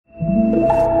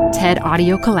TED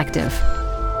Audio Collective.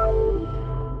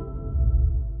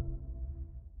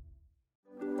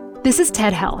 This is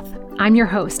TED Health. I'm your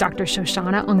host, Dr.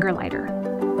 Shoshana Ungerleider.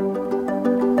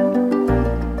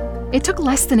 It took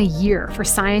less than a year for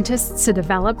scientists to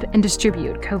develop and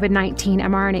distribute COVID-19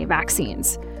 mRNA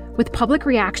vaccines, with public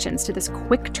reactions to this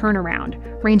quick turnaround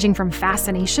ranging from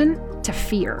fascination to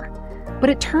fear. But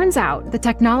it turns out the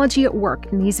technology at work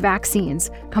in these vaccines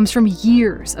comes from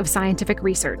years of scientific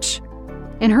research.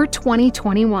 In her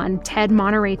 2021 TED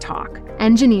Monterey talk,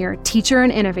 engineer, teacher,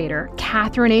 and innovator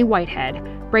Kathryn A.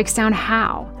 Whitehead breaks down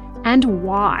how and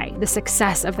why the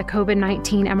success of the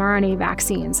COVID-19 mRNA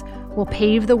vaccines will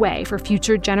pave the way for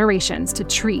future generations to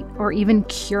treat or even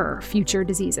cure future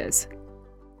diseases.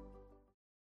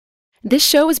 This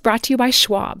show is brought to you by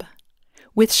Schwab.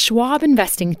 With Schwab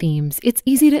investing themes, it's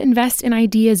easy to invest in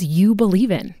ideas you believe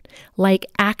in, like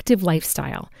active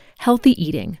lifestyle, healthy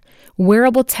eating,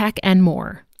 wearable tech, and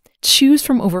more. Choose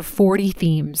from over 40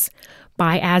 themes.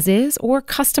 Buy as is or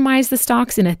customize the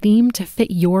stocks in a theme to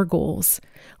fit your goals.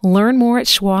 Learn more at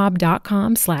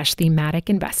schwab.com/thematic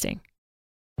investing.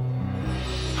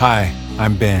 Hi,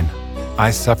 I'm Ben.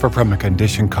 I suffer from a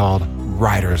condition called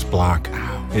writer's block.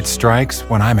 It strikes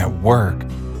when I'm at work.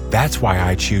 That's why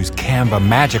I choose Canva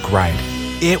Magic Write.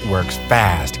 It works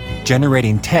fast,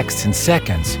 generating texts in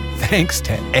seconds, thanks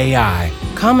to AI.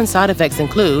 Common side effects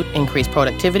include increased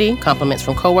productivity, compliments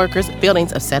from coworkers,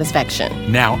 feelings of satisfaction.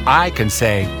 Now I can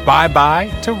say bye-bye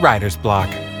to writer's block.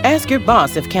 Ask your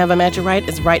boss if Canva Magic Write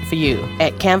is right for you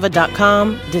at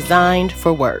canva.com, designed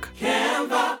for work.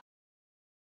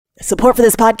 Support for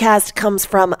this podcast comes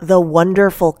from The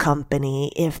Wonderful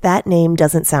Company. If that name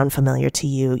doesn't sound familiar to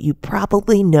you, you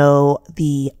probably know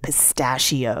the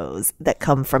pistachios that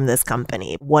come from this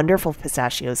company. Wonderful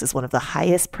Pistachios is one of the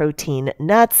highest protein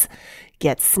nuts.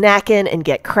 Get snacking and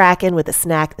get cracking with a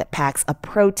snack that packs a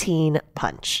protein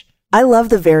punch. I love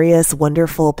the various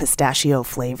wonderful pistachio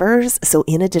flavors. So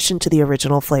in addition to the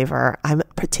original flavor, I'm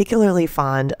particularly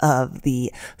fond of the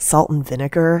salt and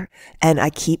vinegar, and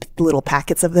I keep little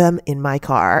packets of them in my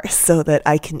car so that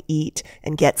I can eat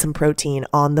and get some protein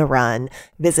on the run.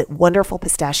 Visit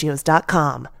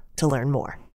wonderfulpistachios.com to learn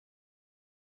more.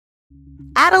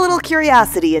 Add a little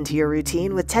curiosity into your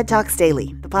routine with TED Talks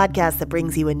Daily, the podcast that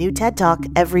brings you a new TED Talk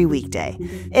every weekday.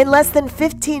 In less than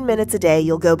 15 minutes a day,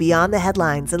 you'll go beyond the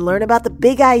headlines and learn about the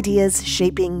big ideas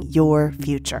shaping your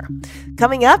future.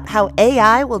 Coming up, how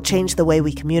AI will change the way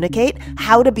we communicate,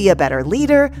 how to be a better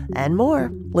leader, and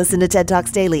more. Listen to TED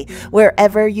Talks Daily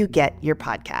wherever you get your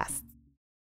podcasts.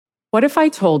 What if I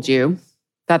told you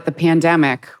that the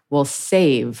pandemic will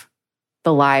save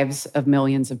the lives of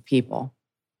millions of people?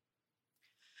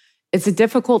 It's a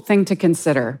difficult thing to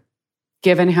consider,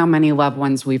 given how many loved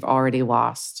ones we've already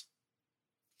lost.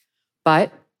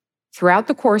 But throughout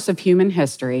the course of human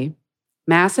history,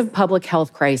 massive public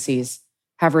health crises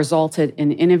have resulted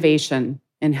in innovation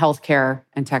in healthcare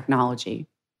and technology.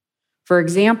 For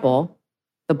example,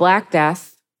 the Black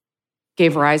Death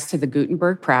gave rise to the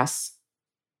Gutenberg Press,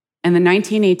 and the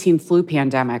 1918 flu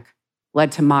pandemic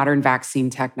led to modern vaccine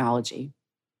technology.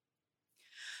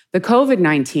 The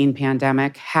COVID-19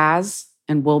 pandemic has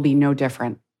and will be no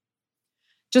different.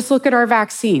 Just look at our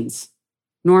vaccines,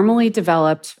 normally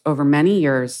developed over many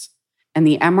years, and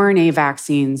the mRNA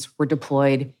vaccines were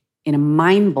deployed in a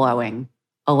mind-blowing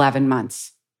 11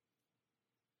 months.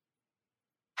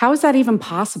 How is that even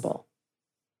possible?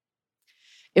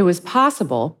 It was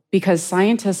possible because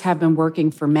scientists have been working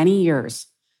for many years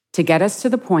to get us to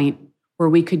the point where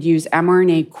we could use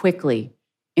mRNA quickly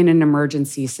in an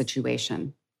emergency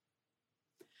situation.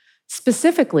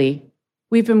 Specifically,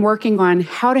 we've been working on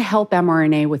how to help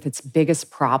mRNA with its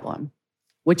biggest problem,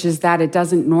 which is that it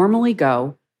doesn't normally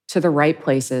go to the right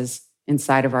places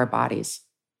inside of our bodies.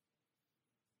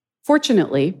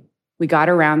 Fortunately, we got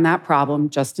around that problem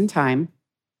just in time,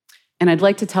 and I'd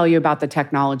like to tell you about the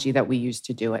technology that we use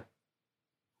to do it.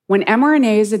 When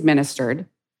mRNA is administered,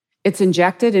 it's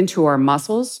injected into our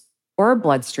muscles or our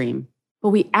bloodstream,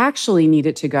 but we actually need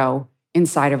it to go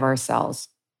inside of our cells.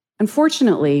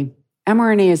 Unfortunately,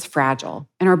 mRNA is fragile,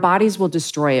 and our bodies will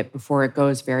destroy it before it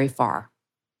goes very far.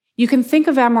 You can think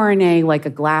of mRNA like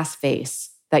a glass vase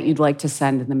that you'd like to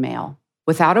send in the mail.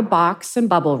 Without a box and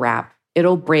bubble wrap,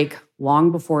 it'll break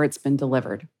long before it's been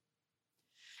delivered.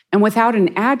 And without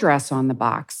an address on the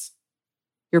box,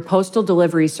 your postal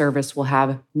delivery service will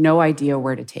have no idea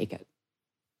where to take it.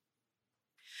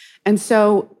 And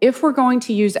so, if we're going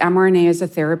to use mRNA as a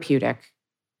therapeutic,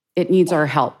 it needs our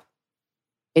help.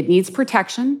 It needs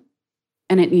protection,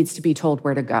 and it needs to be told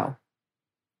where to go.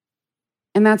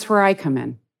 And that's where I come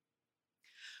in.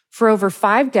 For over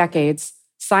 5 decades,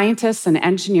 Scientists and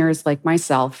engineers like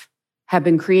myself have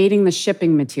been creating the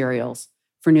shipping materials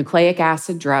for nucleic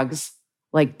acid drugs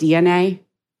like DNA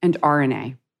and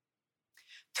RNA.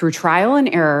 Through trial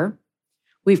and error,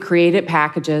 we've created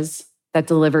packages that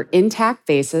deliver intact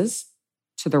bases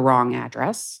to the wrong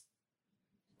address,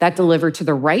 that deliver to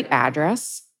the right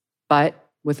address, but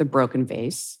with a broken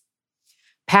base,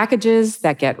 packages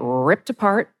that get ripped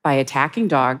apart by attacking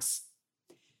dogs,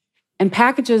 and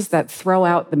packages that throw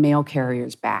out the mail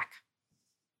carrier's back.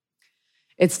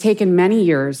 It's taken many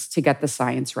years to get the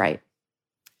science right.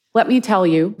 Let me tell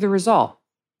you the result.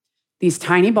 These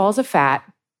tiny balls of fat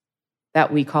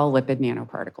that we call lipid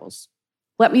nanoparticles.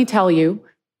 Let me tell you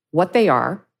what they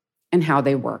are and how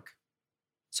they work.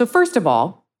 So first of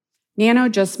all, nano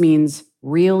just means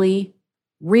really,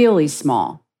 really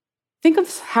small. Think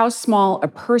of how small a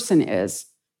person is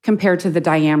compared to the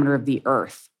diameter of the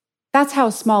Earth. That's how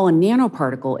small a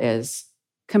nanoparticle is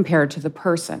compared to the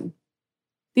person.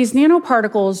 These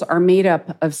nanoparticles are made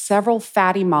up of several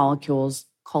fatty molecules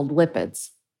called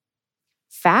lipids.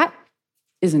 Fat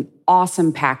is an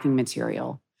awesome packing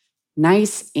material,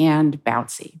 nice and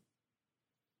bouncy.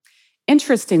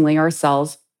 Interestingly, our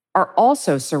cells are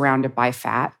also surrounded by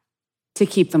fat to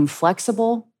keep them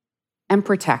flexible and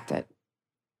protected.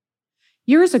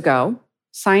 Years ago,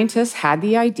 scientists had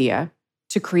the idea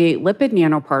to create lipid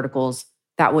nanoparticles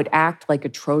that would act like a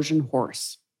Trojan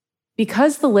horse.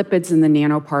 Because the lipids in the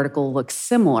nanoparticle look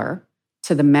similar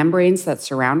to the membranes that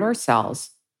surround our cells,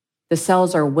 the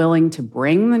cells are willing to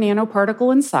bring the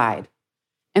nanoparticle inside,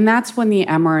 and that's when the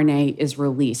mRNA is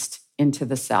released into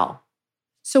the cell.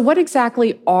 So what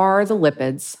exactly are the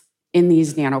lipids in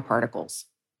these nanoparticles?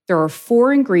 There are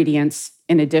 4 ingredients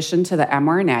in addition to the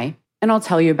mRNA, and I'll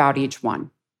tell you about each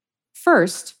one.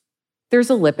 First, there's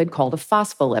a lipid called a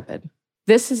phospholipid.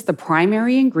 This is the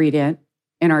primary ingredient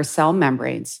in our cell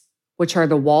membranes, which are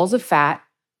the walls of fat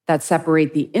that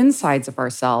separate the insides of our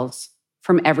cells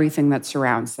from everything that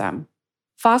surrounds them.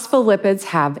 Phospholipids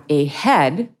have a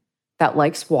head that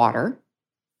likes water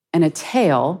and a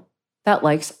tail that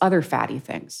likes other fatty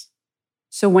things.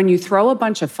 So when you throw a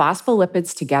bunch of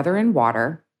phospholipids together in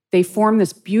water, they form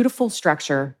this beautiful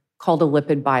structure called a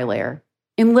lipid bilayer.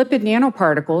 In lipid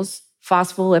nanoparticles,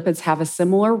 phospholipids have a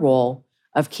similar role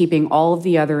of keeping all of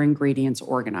the other ingredients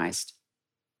organized.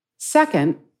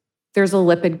 Second, there's a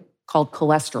lipid called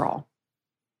cholesterol.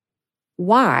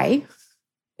 Why,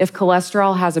 if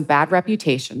cholesterol has a bad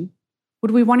reputation,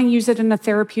 would we want to use it in a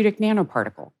therapeutic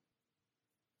nanoparticle?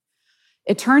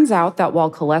 It turns out that while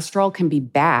cholesterol can be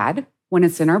bad when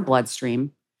it's in our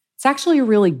bloodstream, it's actually a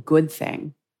really good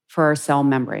thing for our cell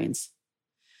membranes.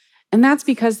 And that's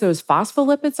because those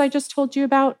phospholipids I just told you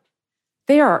about,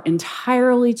 they are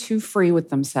entirely too free with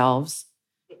themselves,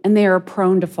 and they are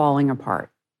prone to falling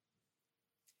apart.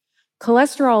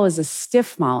 Cholesterol is a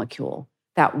stiff molecule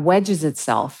that wedges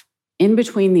itself in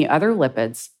between the other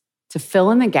lipids to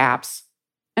fill in the gaps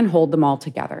and hold them all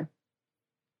together.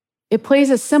 It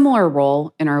plays a similar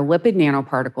role in our lipid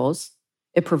nanoparticles.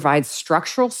 It provides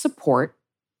structural support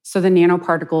so the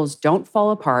nanoparticles don't fall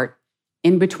apart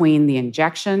in between the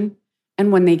injection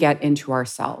and when they get into our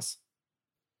cells.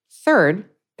 Third,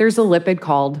 there's a lipid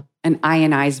called an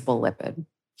ionizable lipid.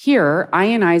 Here,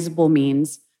 ionizable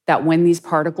means that when these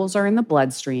particles are in the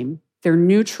bloodstream, they're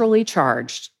neutrally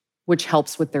charged, which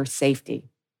helps with their safety.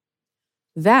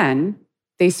 Then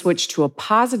they switch to a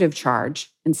positive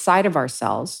charge inside of our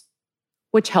cells,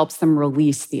 which helps them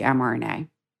release the mRNA.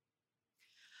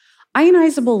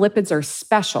 Ionizable lipids are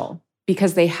special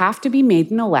because they have to be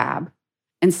made in a lab,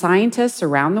 and scientists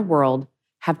around the world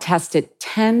have tested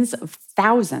tens of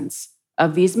thousands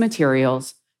of these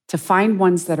materials to find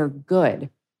ones that are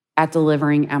good at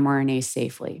delivering mRNA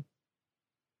safely.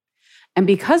 And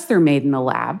because they're made in the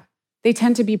lab, they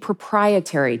tend to be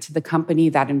proprietary to the company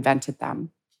that invented them.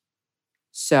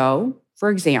 So, for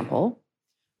example,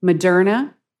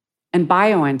 Moderna and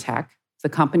BioNTech, the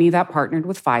company that partnered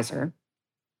with Pfizer,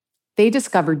 they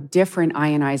discovered different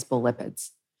ionizable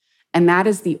lipids. And that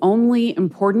is the only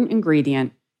important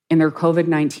ingredient in their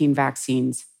COVID-19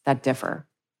 vaccines that differ.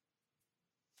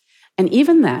 And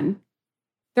even then,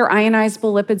 their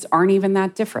ionizable lipids aren't even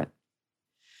that different,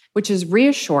 which is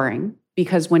reassuring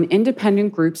because when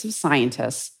independent groups of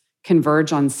scientists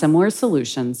converge on similar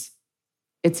solutions,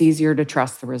 it's easier to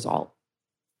trust the result.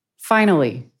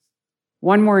 Finally,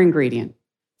 one more ingredient.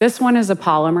 This one is a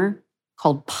polymer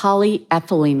called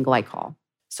polyethylene glycol.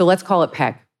 So let's call it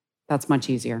PEG. That's much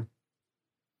easier.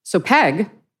 So PEG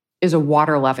is a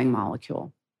water-loving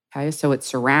molecule. Okay, so it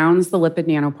surrounds the lipid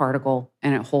nanoparticle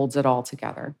and it holds it all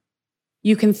together.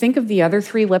 You can think of the other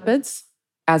 3 lipids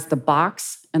as the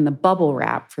box and the bubble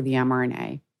wrap for the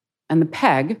mRNA, and the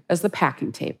PEG as the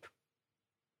packing tape.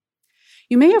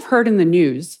 You may have heard in the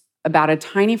news about a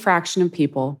tiny fraction of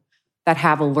people that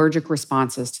have allergic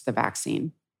responses to the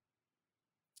vaccine.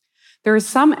 There is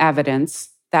some evidence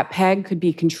that PEG could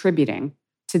be contributing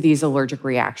to these allergic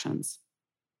reactions.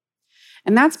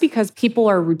 And that's because people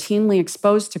are routinely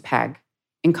exposed to PEG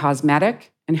in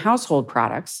cosmetic and household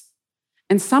products,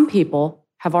 and some people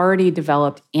have already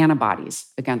developed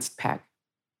antibodies against PEG.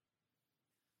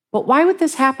 But why would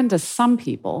this happen to some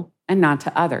people and not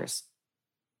to others?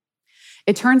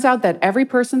 It turns out that every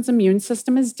person's immune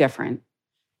system is different,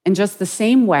 in just the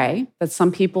same way that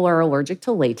some people are allergic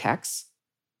to latex,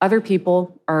 other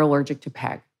people are allergic to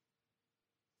PEG.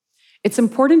 It's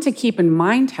important to keep in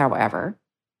mind, however,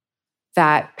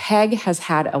 that PEG has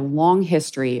had a long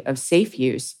history of safe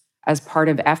use as part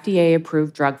of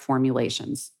FDA-approved drug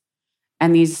formulations,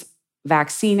 and these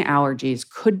vaccine allergies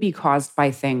could be caused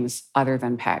by things other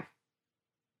than PEG.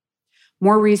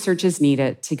 More research is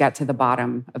needed to get to the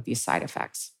bottom of these side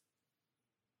effects.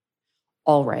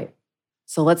 All right,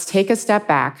 so let's take a step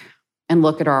back and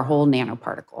look at our whole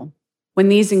nanoparticle. When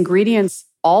these ingredients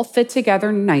all fit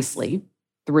together nicely,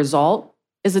 the result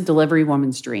is a delivery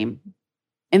woman's dream.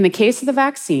 In the case of the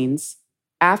vaccines,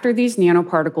 after these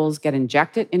nanoparticles get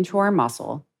injected into our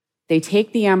muscle, they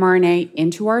take the mRNA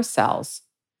into our cells.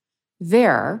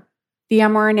 There, the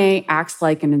mRNA acts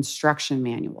like an instruction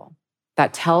manual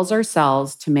that tells our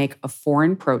cells to make a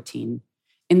foreign protein,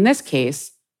 in this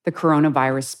case, the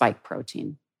coronavirus spike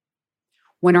protein.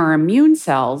 When our immune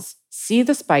cells see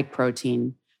the spike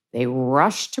protein, they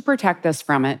rush to protect us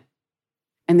from it,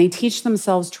 and they teach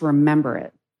themselves to remember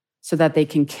it so that they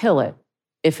can kill it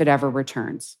if it ever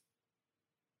returns.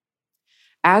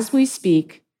 As we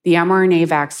speak, the mRNA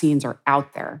vaccines are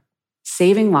out there,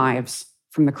 saving lives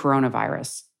from the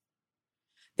coronavirus.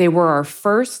 They were our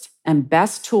first and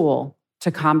best tool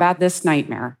to combat this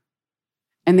nightmare,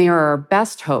 and they are our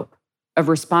best hope of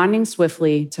responding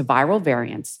swiftly to viral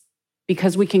variants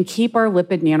because we can keep our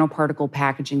lipid nanoparticle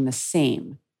packaging the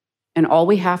same, and all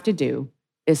we have to do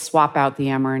is swap out the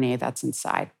mRNA that's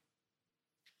inside.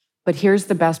 But here's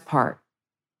the best part.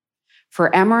 For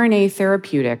mRNA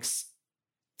therapeutics,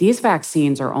 these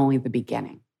vaccines are only the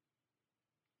beginning.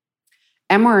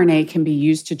 mRNA can be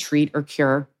used to treat or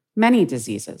cure many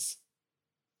diseases.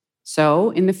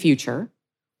 So, in the future,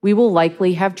 we will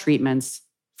likely have treatments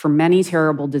for many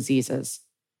terrible diseases,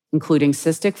 including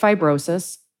cystic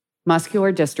fibrosis,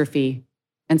 muscular dystrophy,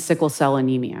 and sickle cell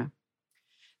anemia.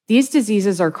 These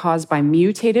diseases are caused by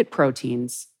mutated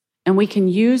proteins, and we can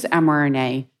use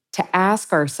mRNA to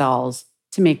ask our cells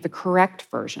to make the correct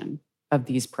version of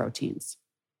these proteins.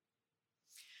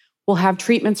 We'll have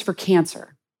treatments for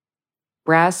cancer,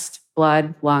 breast,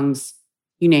 blood, lungs,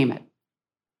 you name it.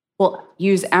 We'll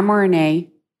use mRNA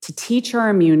to teach our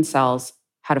immune cells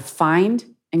how to find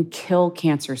and kill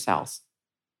cancer cells.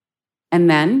 And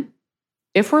then,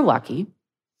 if we're lucky,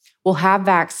 we'll have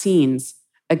vaccines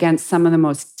against some of the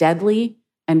most deadly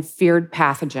and feared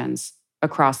pathogens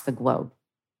across the globe,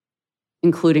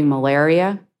 including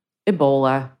malaria,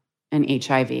 Ebola, and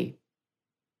HIV.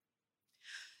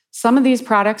 Some of these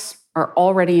products are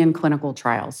already in clinical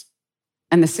trials,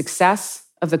 and the success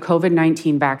of the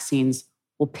COVID-19 vaccines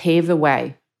will pave the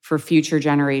way for future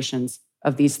generations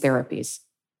of these therapies.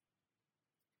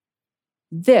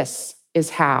 This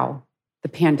is how the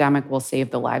pandemic will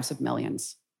save the lives of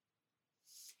millions.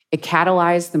 It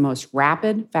catalyzed the most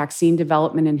rapid vaccine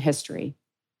development in history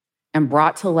and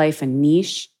brought to life a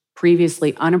niche,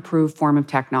 previously unapproved form of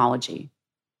technology.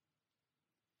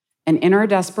 And in our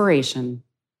desperation,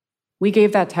 we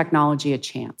gave that technology a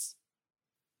chance.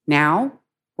 Now,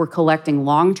 we're collecting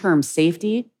long-term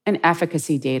safety and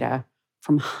efficacy data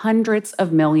from hundreds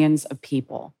of millions of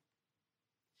people.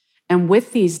 And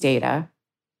with these data,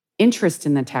 interest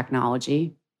in the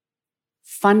technology,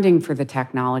 funding for the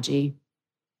technology,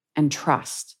 and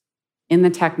trust in the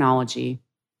technology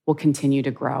will continue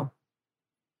to grow.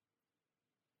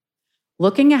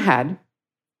 Looking ahead,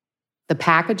 the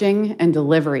packaging and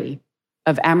delivery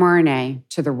of mRNA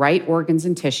to the right organs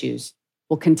and tissues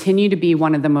will continue to be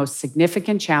one of the most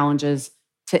significant challenges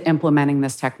to implementing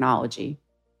this technology.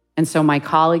 And so my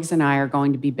colleagues and I are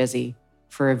going to be busy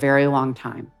for a very long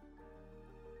time.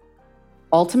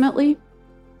 Ultimately,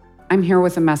 I'm here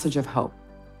with a message of hope.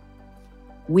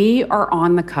 We are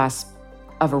on the cusp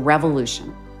of a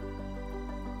revolution.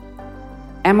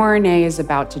 mRNA is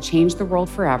about to change the world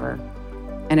forever,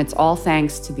 and it's all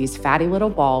thanks to these fatty little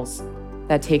balls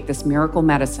that take this miracle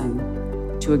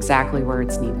medicine to exactly where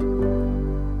it's needed.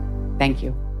 Thank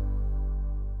you.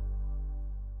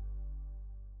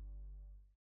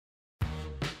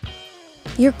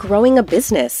 You're growing a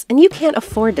business, and you can't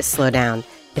afford to slow down.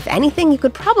 If anything, you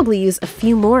could probably use a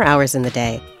few more hours in the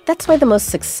day. That's why the most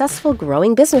successful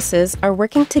growing businesses are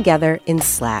working together in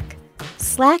Slack.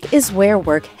 Slack is where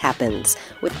work happens,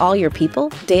 with all your people,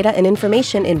 data, and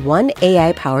information in one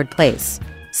AI-powered place.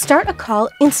 Start a call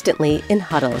instantly in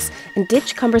huddles and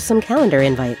ditch cumbersome calendar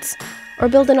invites. Or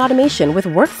build an automation with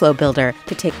Workflow Builder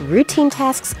to take routine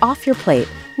tasks off your plate.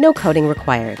 No coding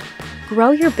required.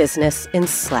 Grow your business in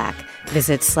Slack.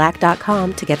 Visit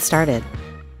slack.com to get started.